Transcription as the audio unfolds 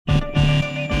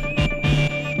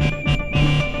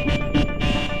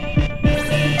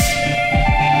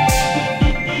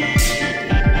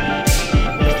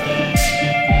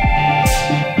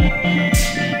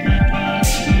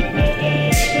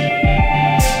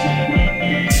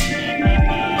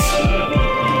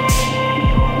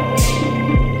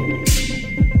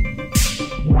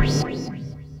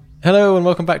Hello and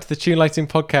welcome back to the Tune Lighting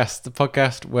Podcast, the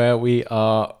podcast where we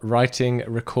are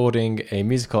recording a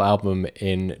musical album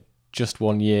in just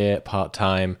 1 year,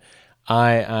 part-time.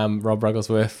 I am Rob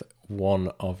Ragglesworth,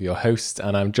 one of your hosts,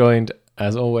 and I'm joined,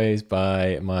 as always,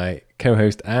 by my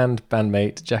co-host and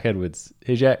bandmate, Jack Edwards.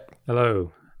 Hey, Jack.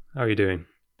 Hello. How are you doing?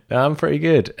 I'm pretty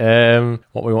good.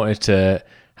 What we wanted to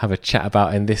have a chat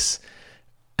about in this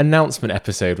announcement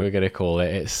episode, we're going to call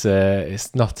it.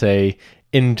 It's not a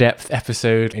in-depth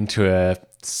episode into a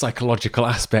psychological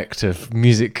aspect of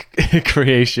music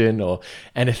creation or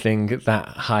anything that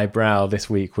highbrow this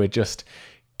week. We're just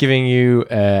giving you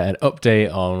an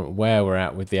update on where we're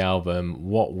at with the album,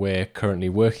 what we're currently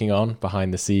working on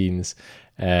behind the scenes,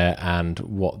 and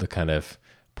what the kind of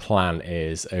plan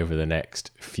is over the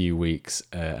next few weeks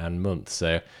and months.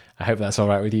 So I hope that's all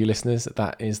right with you listeners.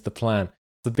 That is the plan.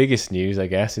 The biggest news, I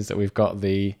guess, is that we've got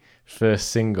the first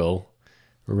single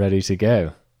ready to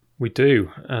go. We do,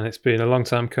 and it's been a long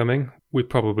time coming. We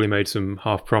probably made some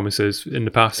half promises in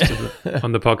the past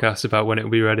on the podcast about when it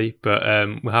will be ready, but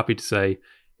we're happy to say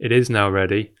it is now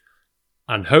ready,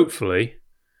 and hopefully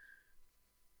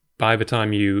by the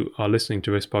time you are listening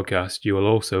to this podcast, you will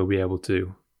also be able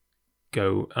to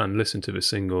go and listen to the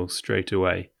single straight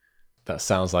away. That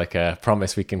sounds like a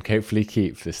promise we can hopefully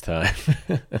keep this time.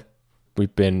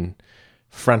 We've been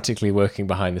frantically working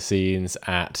behind the scenes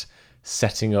at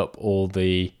setting up all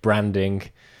the branding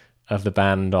of the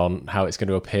band, on how it's going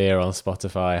to appear on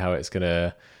Spotify, how it's going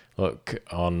to look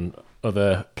on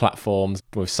other platforms.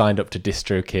 We've signed up to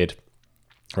DistroKid,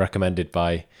 recommended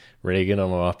by Reagan on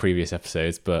one of our previous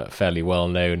episodes, but fairly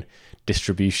well-known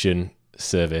distribution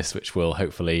service, which will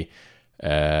hopefully,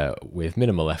 with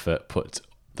minimal effort, put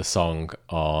the song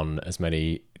on as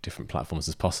many different platforms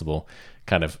as possible.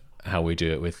 Kind of how we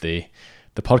do it with the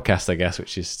podcast, I guess,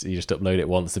 which is you just upload it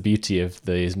once. The beauty of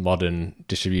these modern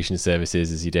distribution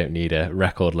services is you don't need a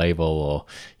record label, or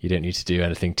you don't need to do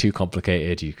anything too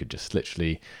complicated. You could just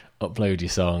literally upload your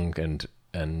song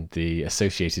and the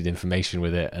associated information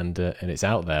with it, and it's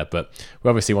out there. But we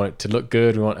obviously want it to look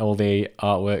good. We want all the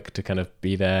artwork to kind of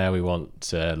be there. We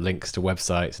want links to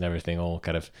websites and everything all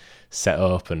kind of set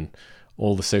up, and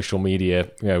all the social media.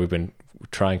 We've been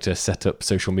trying to set up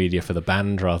social media for the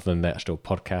band rather than the actual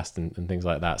podcast and things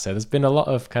like that. So there's been a lot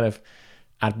of kind of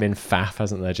admin faff,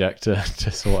 hasn't there, Jack, to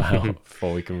sort out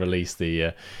before we can release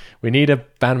the... we need a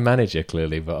band manager,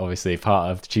 clearly, but obviously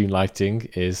part of Tune Lighting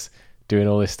is doing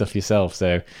all this stuff yourself.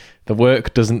 So the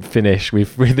work doesn't finish.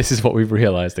 This is what we've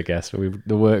realised, I guess, but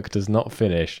the work does not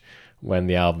finish when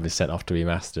the album is sent off to be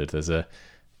mastered. There's a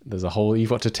whole...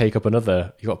 You've got to put on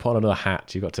another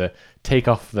hat. You've got to take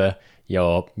off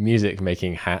your music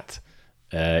making hat,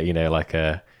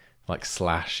 like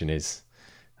Slash in his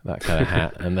that kind of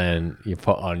hat, and then you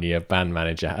put on your band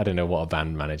manager. I don't know what a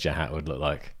band manager hat would look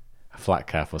like, a flat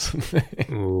cap or something.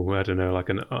 Oh, I don't know, like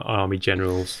an army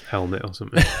general's helmet or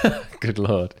something. Good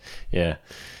lord, yeah.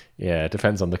 It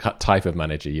depends on the type of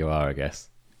manager you are, I guess.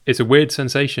 It's a weird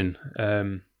sensation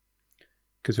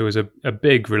because it was a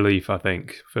big relief, I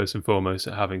think, first and foremost,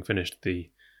 at having finished the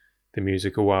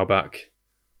music a while back.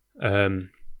 And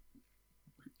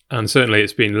certainly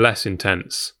it's been less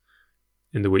intense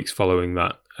in the weeks following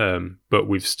that, but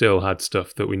we've still had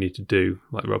stuff that we need to do,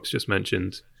 like Rob's just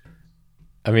mentioned.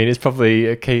 I mean, it's probably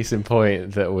a case in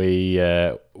point that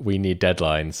we need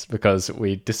deadlines, because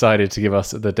we decided to give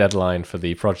us the deadline for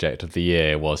the project of the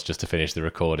year was just to finish the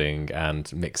recording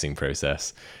and mixing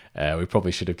process. We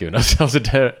probably should have given ourselves a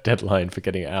deadline for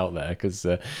getting it out there, because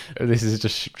this is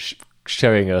just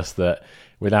showing us that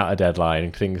without a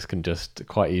deadline, things can just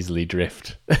quite easily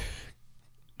drift.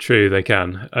 True, they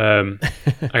can. I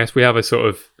guess we have a sort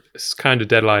of kind of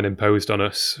deadline imposed on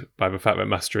us by the fact that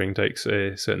mastering takes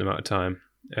a certain amount of time.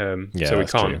 So we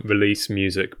can't release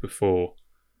music before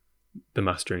the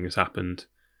mastering has happened.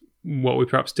 What we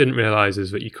perhaps didn't realise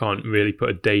is that you can't really put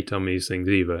a date on these things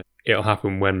either. It'll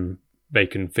happen when they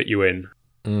can fit you in.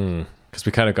 Because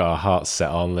we kind of got our hearts set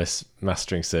on this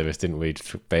mastering service, didn't we?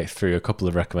 Through a couple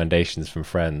of recommendations from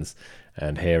friends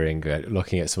and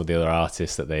looking at some of the other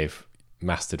artists that they've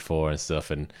mastered for and stuff.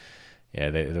 And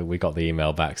we got the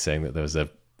email back saying that there was a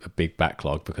big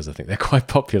backlog, because I think they're quite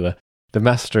popular. The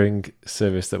mastering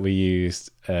service that we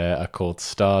used are called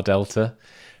Star Delta.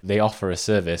 They offer a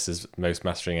service, as most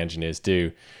mastering engineers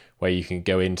do, where you can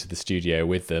go into the studio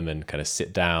with them and kind of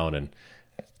sit down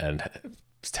and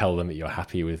tell them that you're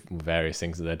happy with various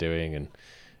things that they're doing,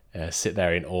 and sit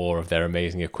there in awe of their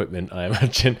amazing equipment, I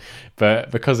imagine.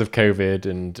 But because of COVID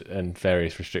and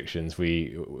various restrictions,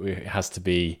 it has to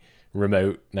be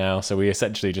remote now. So we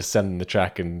essentially just send them the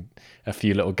track and a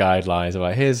few little guidelines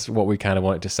about, here's what we kind of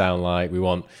want it to sound like. We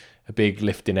want big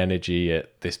lift in energy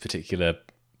at this particular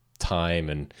time,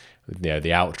 and the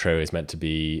outro is meant to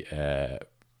be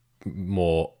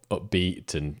more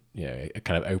upbeat, and it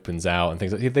kind of opens out and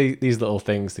things like these little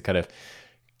things to kind of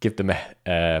give them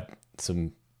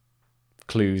some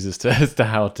clues as to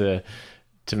how to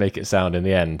make it sound in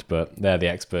the end. But they're the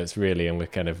experts really, and we're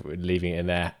kind of leaving it in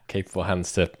their capable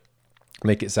hands to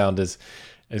make it sound as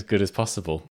good as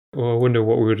possible. Well, I wonder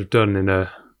what we would have done in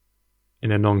a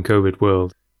non-COVID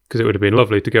world, because it would have been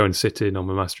lovely to go and sit in on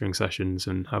the mastering sessions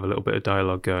and have a little bit of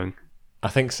dialogue going. I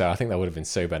think so. I think that would have been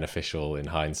so beneficial in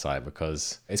hindsight,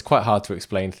 because it's quite hard to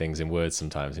explain things in words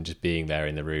sometimes, and just being there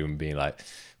in the room, being like,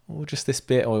 oh, just this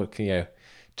bit, or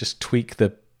just tweak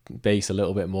the bass a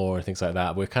little bit more and things like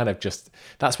that. We're kind of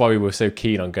that's why we were so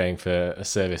keen on going for a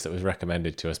service that was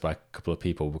recommended to us by a couple of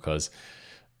people, because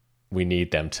we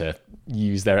need them to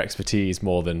use their expertise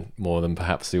more than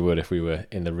perhaps we would if we were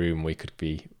in the room. We could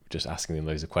be just asking them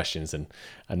loads of questions and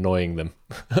annoying them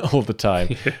all the time.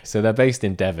 Yeah. So they're based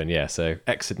in Devon, so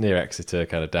near Exeter,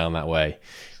 kind of down that way.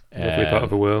 Lovely part of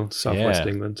the world, southwest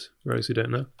England, for those who don't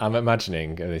know. I'm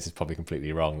imagining, and this is probably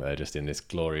completely wrong, that they're just in this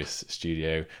glorious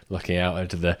studio looking out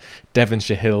into the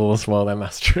Devonshire hills while they're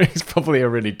mastering. It's probably a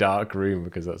really dark room,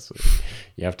 because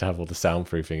you have to have all the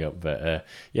soundproofing up. But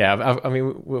I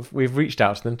mean, we've reached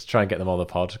out to them to try and get them on the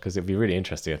pod, because it'd be really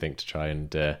interesting, I think, to try and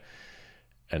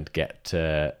get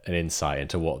an insight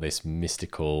into what this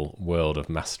mystical world of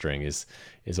mastering is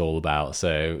all about.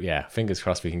 So fingers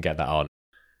crossed we can get that on.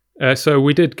 So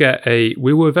we did get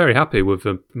we were very happy with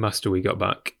the master we got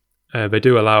back. They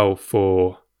do allow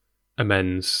for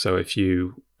amends, so if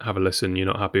you have a listen, you're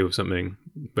not happy with something,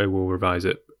 they will revise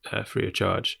it free of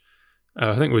charge.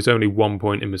 I think there was only one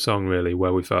point in the song really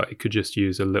where we felt it could just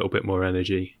use a little bit more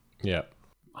energy. Yeah.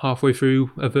 Halfway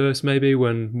through a verse maybe,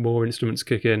 when more instruments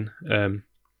kick in, and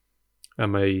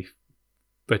they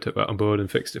took that on board and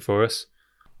fixed it for us.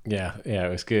 Yeah, it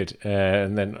was good.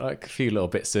 And then like a few little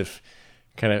bits of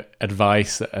kind of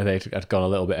advice that they had gone a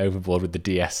little bit overboard with the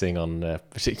de-essing on a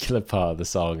particular part of the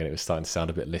song, and it was starting to sound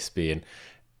a bit lispy. And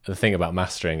the thing about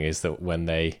mastering is that when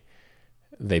they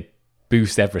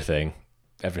boost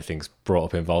everything's brought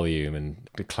up in volume, and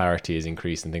the clarity is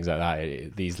increased and things like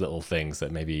that. These little things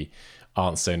that maybe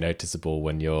aren't so noticeable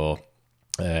when you're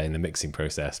in the mixing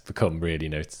process become really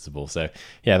noticeable. So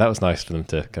that was nice for them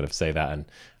to kind of say that, and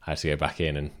I had to go back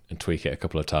in and tweak it a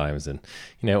couple of times, and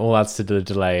all adds to the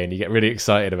delay, and you get really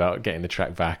excited about getting the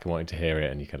track back and wanting to hear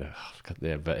it, and you kind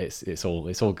of but it's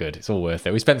all good, it's all worth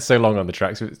it. We spent so long on the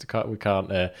tracks, we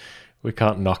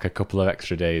can't knock a couple of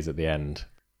extra days at the end.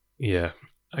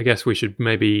 I guess we should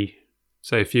maybe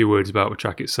say a few words about the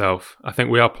track itself. I think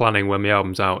we are planning, when the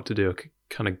album's out, to do a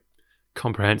kind of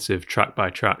comprehensive track by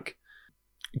track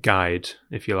guide,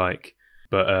 if you like.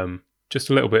 But just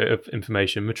a little bit of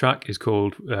information. The track is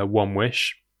called One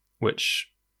Wish, which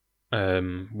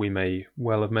we may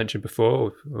well have mentioned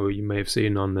before, or you may have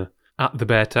seen on the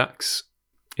 @thebeartax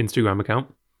Instagram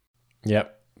account.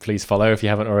 Yep, please follow if you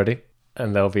haven't already.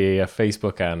 And there'll be a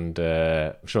Facebook, and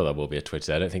I'm sure there will be a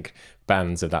Twitter. I don't think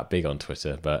bands are that big on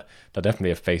Twitter, but there'll definitely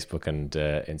have Facebook and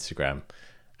Instagram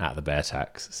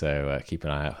 @thebeartax. So keep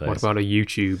an eye out for those. What about a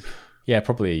YouTube? Yeah,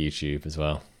 probably a YouTube as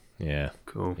well. Yeah.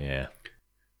 Cool. Yeah.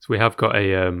 So we have got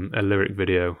a lyric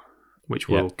video, which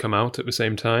will come out at the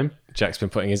same time. Jack's been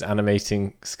putting his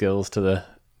animating skills to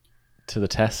the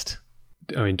test.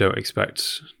 I mean, don't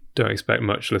expect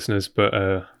much, listeners, but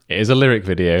it is a lyric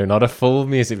video, not a full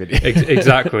music video.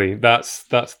 Exactly. That's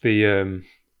the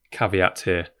caveat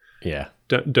here. Yeah.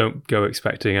 Don't go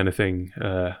expecting anything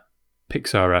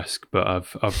Pixar-esque, but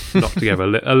I've knocked together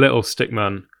a little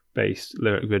Stickman-based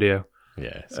lyric video.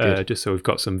 Yeah, it's good. Just so we've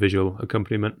got some visual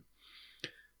accompaniment.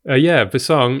 The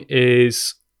song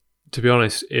is, to be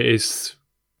honest, it is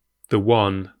the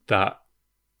one that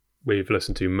we've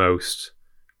listened to most,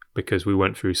 because we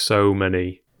went through so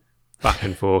many back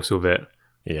and forth with it.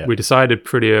 Yeah. We decided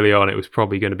pretty early on it was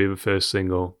probably going to be the first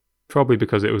single, probably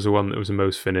because it was the one that was the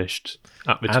most finished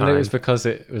at the time. And it was because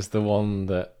it was the one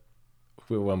that,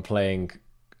 when playing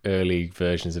early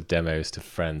versions of demos to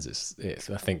friends, it's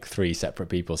I think 3 separate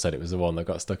people said it was the one that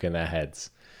got stuck in their heads.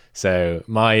 So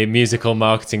my musical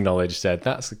marketing knowledge said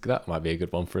that might be a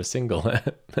good one for a single.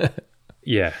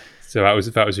 Yeah, so that was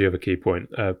the other key point.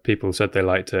 People said they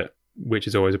liked it, which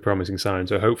is always a promising sign.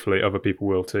 So hopefully other people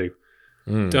will too.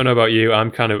 Don't know about you,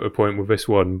 I'm kind of at a point with this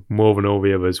one more than all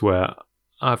the others where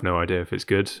I have no idea if it's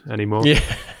good anymore. Yeah,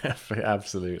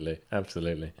 absolutely.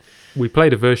 We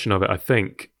played a version of it, I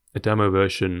think, a demo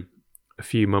version, a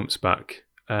few months back,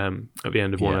 at the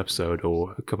end of one episode,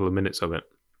 or a couple of minutes of it.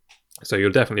 So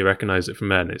you'll definitely recognise it from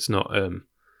then. It's not,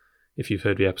 if you've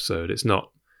heard the episode, it's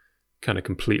not kind of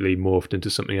completely morphed into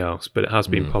something else, but it has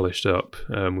been polished up.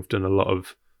 We've done a lot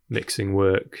of mixing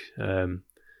work.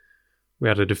 We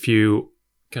added a few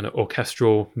kind of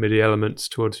orchestral MIDI elements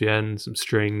towards the end, some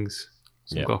strings,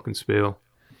 some glockenspiel.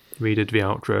 We did the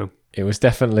outro. It was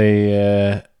definitely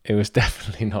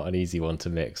not an easy one to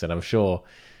mix, and I'm sure,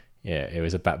 it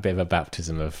was a bit of a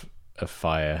baptism of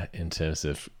fire in terms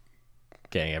of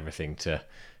getting everything to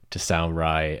sound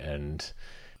right. And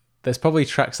there's probably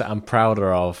tracks that I'm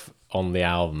prouder of on the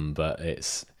album, but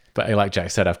like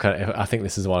Jack said, I think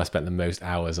this is the one I spent the most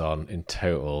hours on in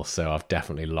total, so I've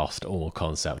definitely lost all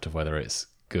concept of whether it's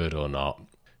good or not.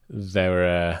 There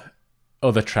are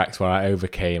other tracks where I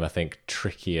overcame, I think,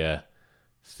 trickier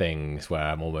things where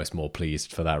I'm almost more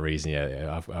pleased for that reason.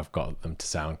 I've got them to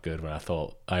sound good when I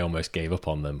thought I almost gave up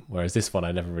on them, whereas this one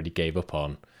I never really gave up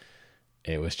on.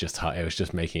 It was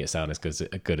just making it sound as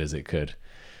good as it could.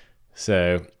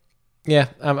 So yeah,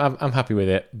 I'm happy with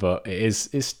it, but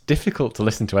it's difficult to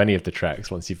listen to any of the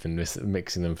tracks once you've been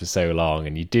mixing them for so long,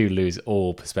 and you do lose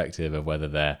all perspective of whether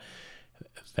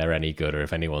they're any good or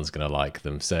if anyone's going to like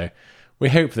them. So we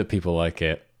hope that people like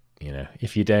it.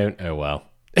 If you don't, oh well.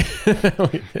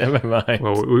 Never mind.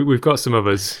 Well, we've got some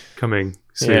others coming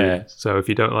soon, so if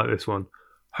you don't like this one,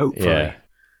 hopefully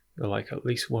you'll like at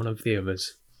least one of the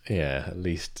others. Yeah, at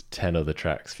least 10 other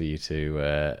tracks for you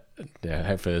to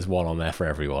hopefully there's one on there for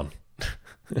everyone.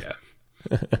 Yeah.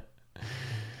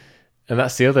 And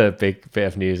that's the other big bit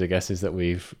of news, I guess, is that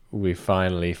we've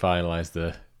finally finalized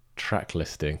the track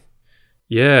listing.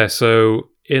 Yeah, so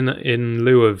in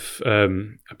lieu of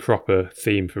a proper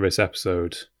theme for this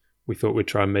episode, we thought we'd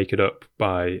try and make it up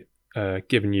by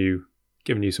giving you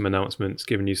some announcements,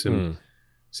 giving you some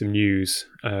news.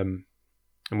 And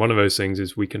one of those things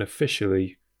is we can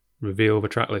officially reveal the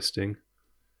track listing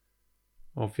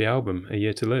of the album, A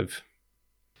Year to Live.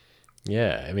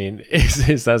 Yeah, I mean,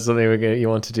 is that something you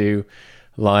want to do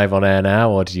live on air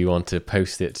now, or do you want to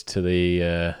post it to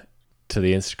the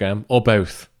Instagram, or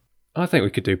both? I think we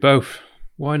could do both.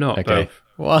 Why not both?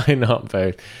 Why not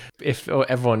both? If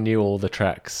everyone knew all the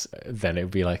tracks, then it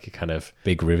would be like a kind of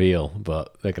big reveal,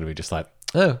 but they're going to be just like,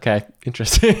 oh, okay,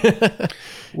 interesting.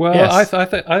 Well, yes. I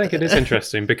think it is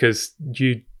interesting because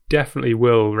you definitely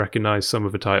will recognize some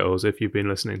of the titles if you've been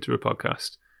listening to a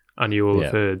podcast, and you will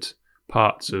have heard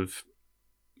parts of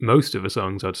most of the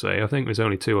songs, I'd say. I think there's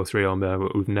only 2 or 3 on there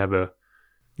that we've never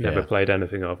played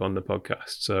anything of on the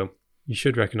podcast, so you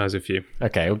should recognise a few.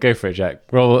 Okay, we'll go for it, Jack.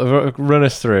 Run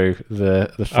us through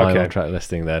the final track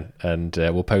listing then, and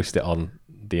we'll post it on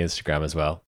the Instagram as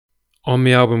well. On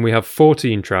the album, we have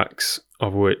 14 tracks,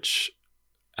 of which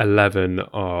 11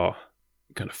 are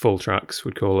kind of full tracks,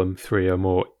 we'd call them. 3 are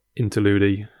more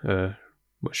interlude-y,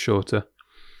 much shorter.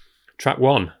 Track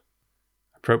 1,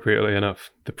 appropriately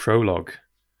enough, the prologue.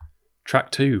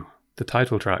 Track 2, the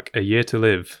title track, A Year to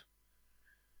Live.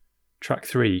 Track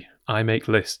 3, I Make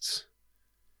Lists.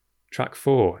 Track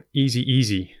 4, Easy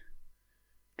Easy.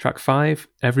 Track 5,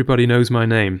 Everybody Knows My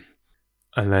Name.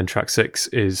 And then track 6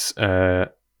 is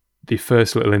the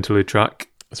first little interlude track.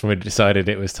 That's when we decided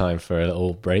it was time for a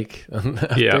little break.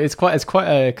 Yeah, it's quite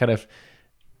a kind of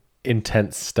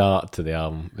intense start to the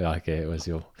album. Like it was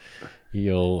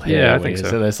you'll hear. Yeah, I think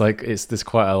so. So there's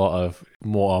quite a lot of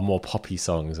more poppy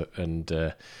songs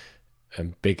and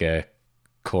bigger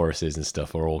choruses and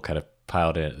stuff are all kind of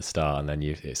piled in at the start, and then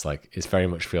it's very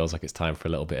much feels like it's time for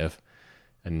a little bit of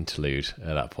an interlude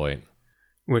at that point.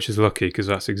 Which is lucky because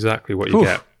that's exactly what you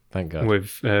get. Thank God.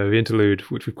 With the interlude,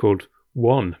 which we've called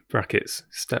 1 brackets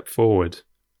step forward,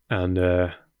 and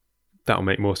that'll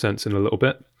make more sense in a little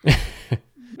bit.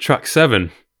 Track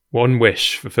 7, One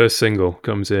Wish, the first single,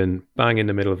 comes in bang in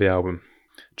the middle of the album.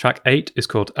 Track 8 is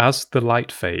called As the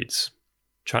Light Fades.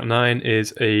 Track 9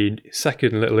 is a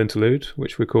second little interlude,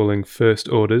 which we're calling First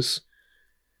Orders.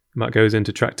 And that goes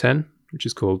into track 10, which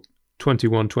is called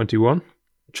 2121.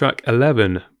 Track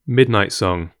 11, Midnight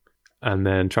Song. And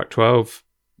then track 12,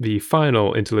 the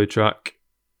final interlude track,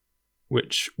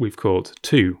 which we've called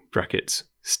 2 brackets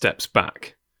Steps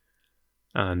Back.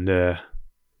 And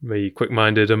the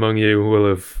quick-minded among you will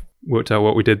have worked out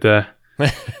what we did there.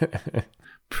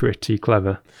 Pretty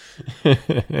clever.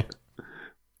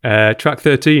 Track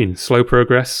 13, Slow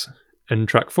Progress. And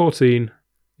track 14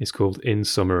 is called In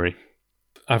Summary.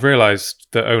 I've realised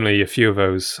that only a few of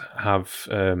those have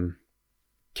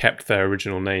kept their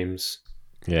original names.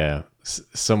 Yeah,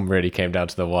 some really came down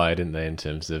to the wire, didn't they, in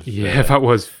terms of... Yeah, that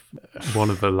was one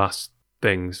of the last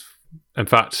things. In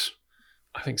fact,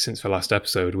 I think since the last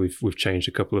episode, we've changed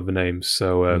a couple of the names.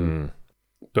 So,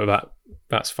 but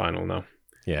that's final now.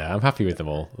 Yeah, I'm happy with them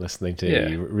all. Listening to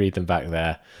you read them back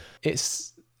there,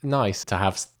 it's nice to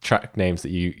have track names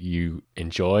that you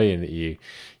enjoy and that you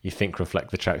think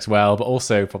reflect the tracks well, but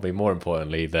also probably more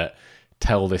importantly that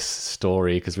tell this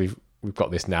story, because we've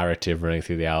got this narrative running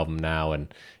through the album now,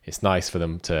 and it's nice for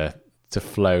them to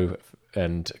flow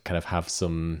and kind of have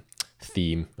some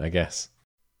theme, I guess.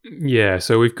 Yeah,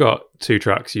 so we've got 2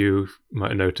 tracks you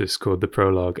might have noticed called The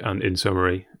Prologue and In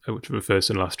Summary, which were the first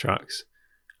and last tracks.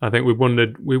 I think we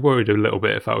worried a little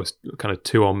bit if that was kind of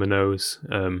too on the nose.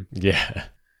 Yeah.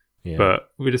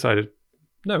 But we decided,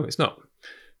 no, it's not.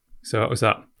 So that was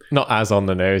that. Not as on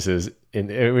the nose as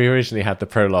we originally had the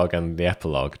prologue and the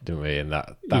epilogue, didn't we? And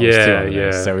that was too on the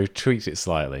nose. So we've tweaked it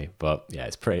slightly, but yeah,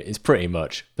 it's pretty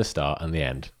much the start and the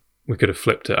end. We could have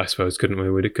flipped it, I suppose, couldn't we?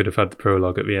 We could have had the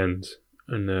prologue at the end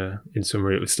and In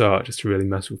Summary at the start, just to really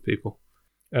mess with people.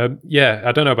 Yeah,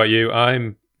 I don't know about you.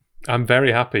 I'm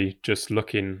very happy just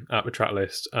looking at the track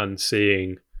list and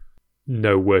seeing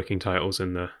no working titles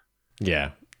in there.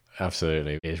 Yeah,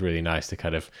 absolutely. It's really nice to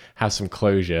kind of have some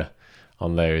closure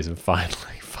on those and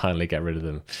finally get rid of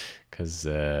them, because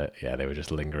they were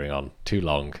just lingering on too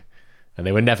long, and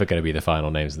they were never going to be the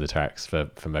final names of the tracks for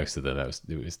most of them.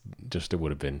 It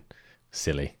would have been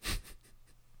silly.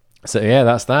 So yeah,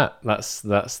 that's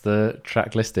the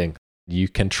track listing. You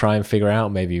can try and figure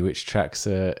out maybe which tracks,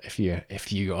 if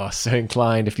you are so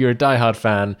inclined, if you're a diehard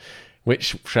fan,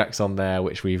 which tracks on there,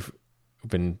 which we've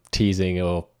been teasing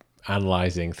or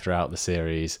analysing throughout the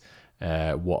series,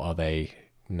 what are they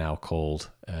now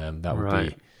called? That would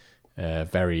be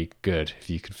very good if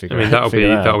you could figure out.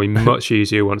 That'll be much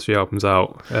easier once the album's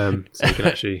out, so you can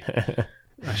actually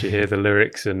hear the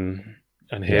lyrics and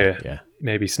hear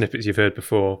maybe snippets you've heard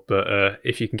before. But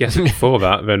if you can get it before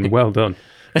that, then well done.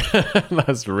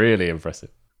 That's really impressive.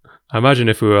 I imagine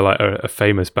if we were like a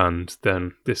famous band,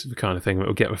 then this is the kind of thing that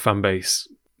will get the fan base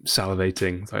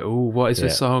salivating. It's like, oh, what is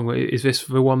this song? Is this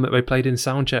the one that they played in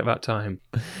Soundcheck that time?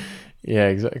 Yeah,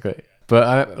 exactly.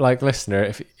 But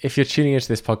listener, if you're tuning into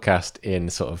this podcast in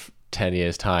sort of 10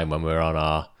 years' time when we're on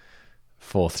our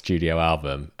 4th studio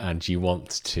album and you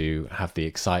want to have the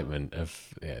excitement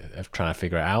of trying to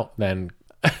figure it out, then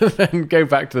go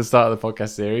back to the start of the podcast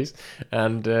series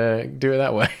and do it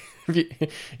that way.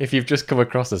 If you've just come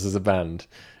across us as a band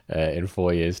in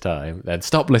 4 years' time, then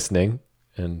stop listening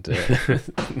and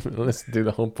let's do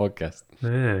the whole podcast.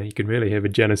 Yeah, you can really hear the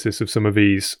genesis of some of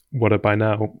these, what are by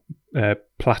now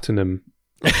platinum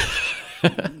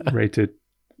rated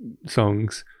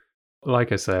songs.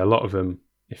 Like I say, a lot of them,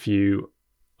 if you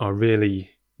are really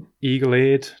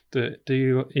eagle-eared,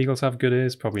 do Eagles have good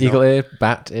ears? Probably eagle-eared,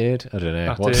 bat-eared, I don't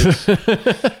know.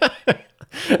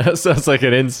 That sounds like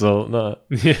an insult. No.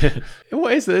 Yeah.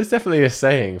 What is it? There's definitely a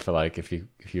saying for like if you're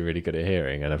really good at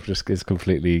hearing, and it's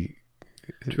completely.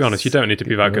 To be honest, you don't need to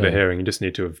be that good at hearing. You just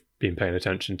need to have been paying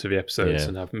attention to the episodes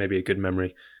and have maybe a good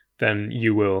memory. Then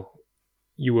you will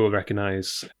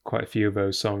recognise quite a few of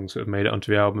those songs that have made it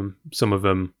onto the album. Some of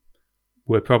them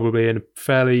were probably in a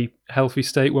fairly healthy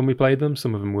state when we played them.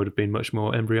 Some of them would have been much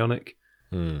more embryonic.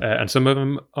 And some of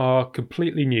them are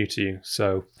completely new to you.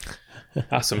 So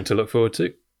that's something to look forward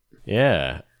to.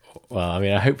 Yeah. Well, I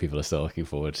mean, I hope people are still looking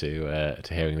forward to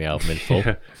hearing the album in full.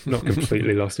 Yeah, not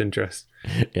completely lost interest.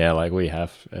 Yeah, like we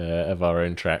have of our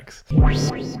own tracks.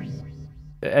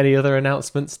 Any other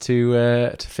announcements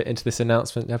to fit into this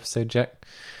announcement episode, Jack?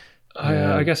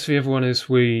 I guess the other one is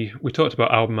we talked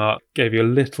about album art, gave you a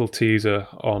little teaser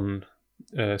on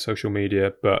social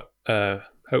media, but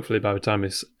hopefully by the time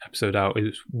this episode out,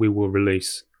 we will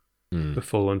release the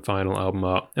full and final album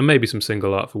art, and maybe some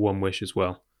single art for One Wish as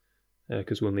well,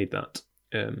 because we'll need that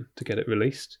to get it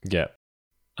released. Yeah.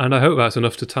 And I hope that's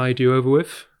enough to tide you over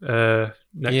with.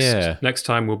 Next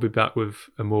time we'll be back with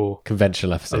a more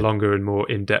conventional episode, a longer and more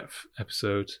in-depth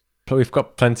episode. But we've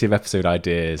got plenty of episode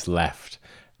ideas left,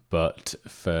 but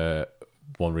for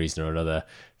one reason or another,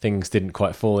 things didn't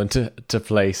quite fall into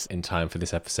place in time for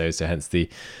this episode. So hence the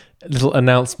little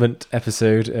announcement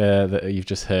episode that you've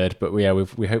just heard. But we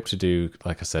hope to do,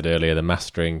 like I said earlier, the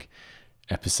mastering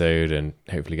episode and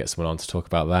hopefully get someone on to talk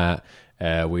about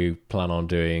that. We plan on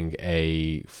doing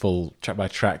a full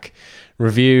track-by-track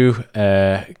review,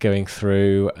 going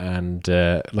through and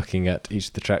looking at each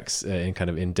of the tracks in kind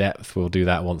of in-depth. We'll do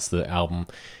that once the album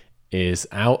is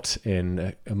out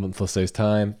in a month or so's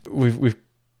time. We've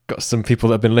got some people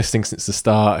that have been listening since the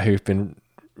start who've been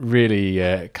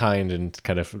really kind and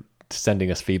kind of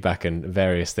sending us feedback and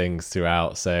various things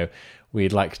throughout. So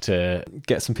we'd like to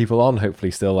get some people on,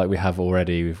 hopefully still, like we have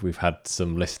already. We've had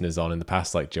some listeners on in the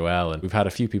past, like Joel, and we've had a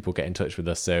few people get in touch with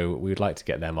us. So we'd like to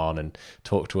get them on and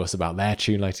talk to us about their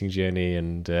tune lighting journey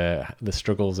and the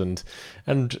struggles and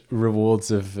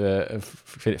rewards of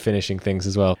finishing things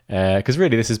as well. Because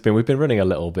really, we've been running a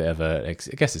little bit of I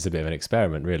guess it's a bit of an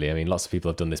experiment, really. I mean, lots of people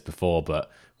have done this before, but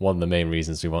one of the main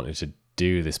reasons we wanted to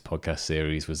do this podcast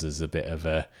series was as a bit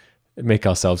of make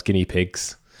ourselves guinea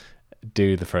pigs,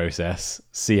 do the process,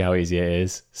 see how easy it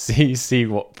is, see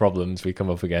what problems we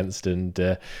come up against,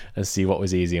 and see what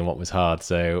was easy and what was hard.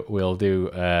 So we'll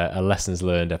do a lessons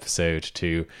learned episode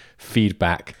to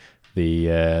feedback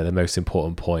the most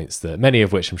important points, that many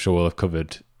of which I'm sure we'll have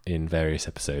covered in various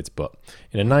episodes, but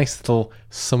in a nice little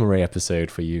summary episode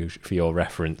for your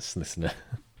reference, listener.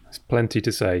 There's plenty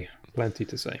to say.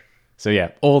 So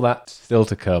yeah, all that still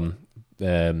to come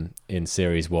in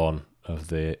series 1 of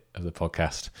the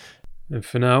podcast. And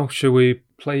for now, shall we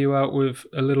play you out with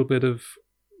a little bit of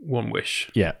One Wish?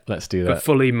 Yeah, let's do that. A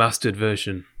fully mastered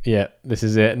version. Yeah, this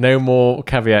is it. No more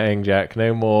caveating, Jack.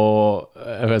 No more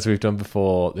as we've done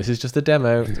before. This is just a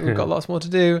demo. We've got lots more to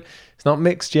do. It's not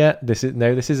mixed yet. This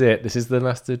is it. This is the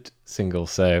mastered single.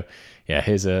 So yeah,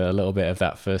 here's a little bit of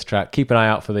that first track. Keep an eye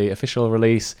out for the official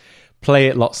release. Play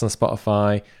it lots on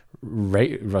Spotify.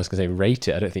 Rate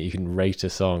it. I don't think you can rate a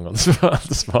song on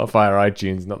Spotify or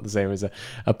iTunes. Not the same as a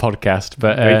podcast,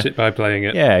 but rate it by playing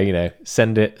it. Yeah,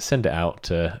 send it out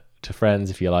to friends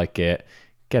if you like it.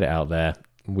 Get it out there.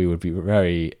 We would be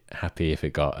very happy if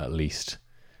it got at least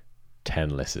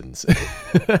 10 listens.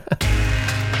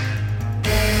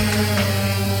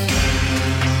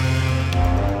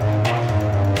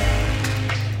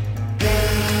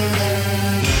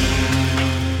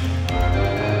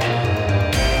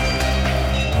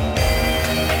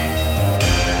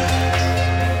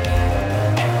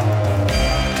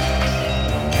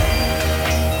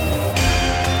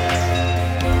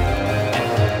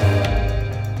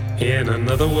 In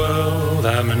another world,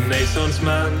 I'm a Renaissance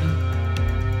man.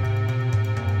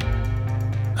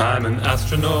 I'm an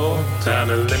astronaut,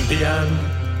 an Olympian.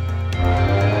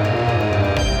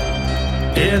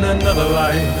 In another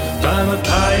life, I'm a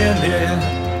pioneer.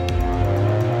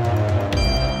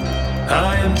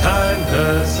 I am Time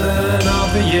Person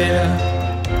of the Year.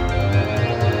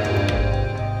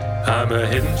 I'm a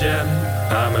hidden gem,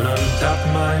 I'm an untapped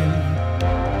mine.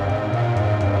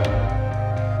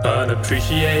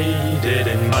 Unappreciated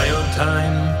in my own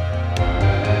time.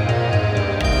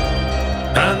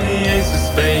 And the ace of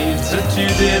spades that you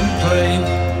didn't play.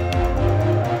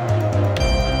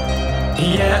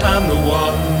 Yeah, I'm the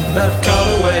one that got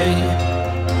away.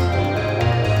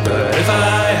 But if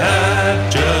I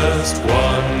had just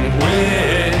one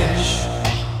wish,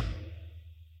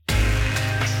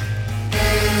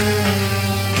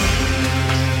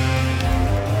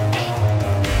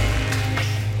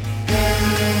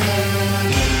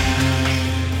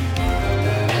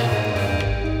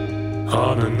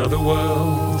 on another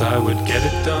world, I would get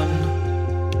it done.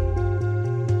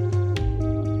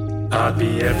 I'd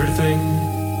be everything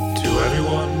to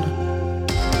everyone.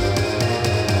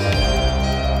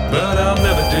 But I'll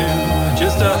never do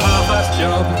just a half-assed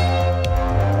job.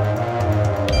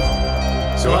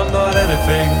 So I'm not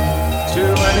anything to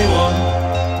anyone.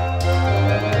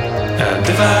 And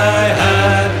if I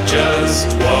had just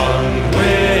one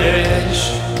wish,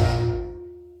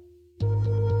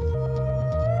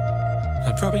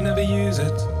 I'd probably never use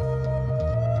it.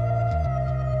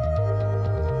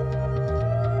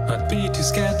 I'd be too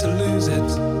scared to lose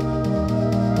it.